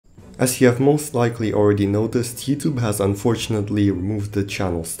As you have most likely already noticed, YouTube has unfortunately removed the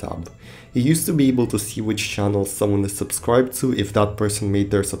Channels tab. You used to be able to see which channels someone is subscribed to if that person made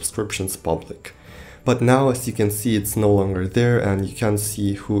their subscriptions public. But now, as you can see, it's no longer there, and you can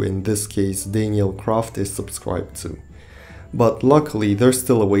see who, in this case, Daniel Croft, is subscribed to. But luckily, there's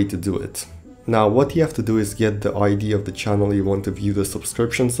still a way to do it. Now, what you have to do is get the ID of the channel you want to view the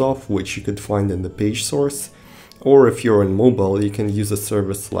subscriptions of, which you could find in the page source. Or if you're on mobile, you can use a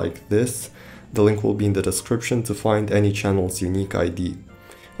service like this. The link will be in the description to find any channel's unique ID.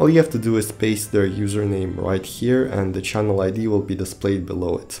 All you have to do is paste their username right here, and the channel ID will be displayed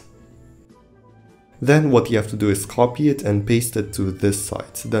below it. Then what you have to do is copy it and paste it to this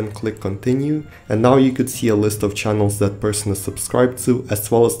site. Then click continue, and now you could see a list of channels that person is subscribed to, as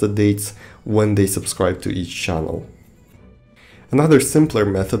well as the dates when they subscribe to each channel. Another simpler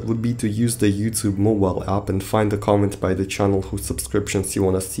method would be to use the YouTube mobile app and find a comment by the channel whose subscriptions you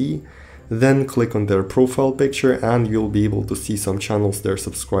want to see. Then click on their profile picture and you'll be able to see some channels they're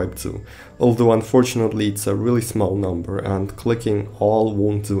subscribed to. Although unfortunately it's a really small number and clicking all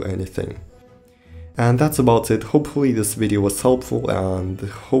won't do anything. And that's about it. Hopefully this video was helpful, and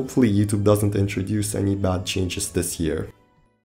hopefully YouTube doesn't introduce any bad changes this year.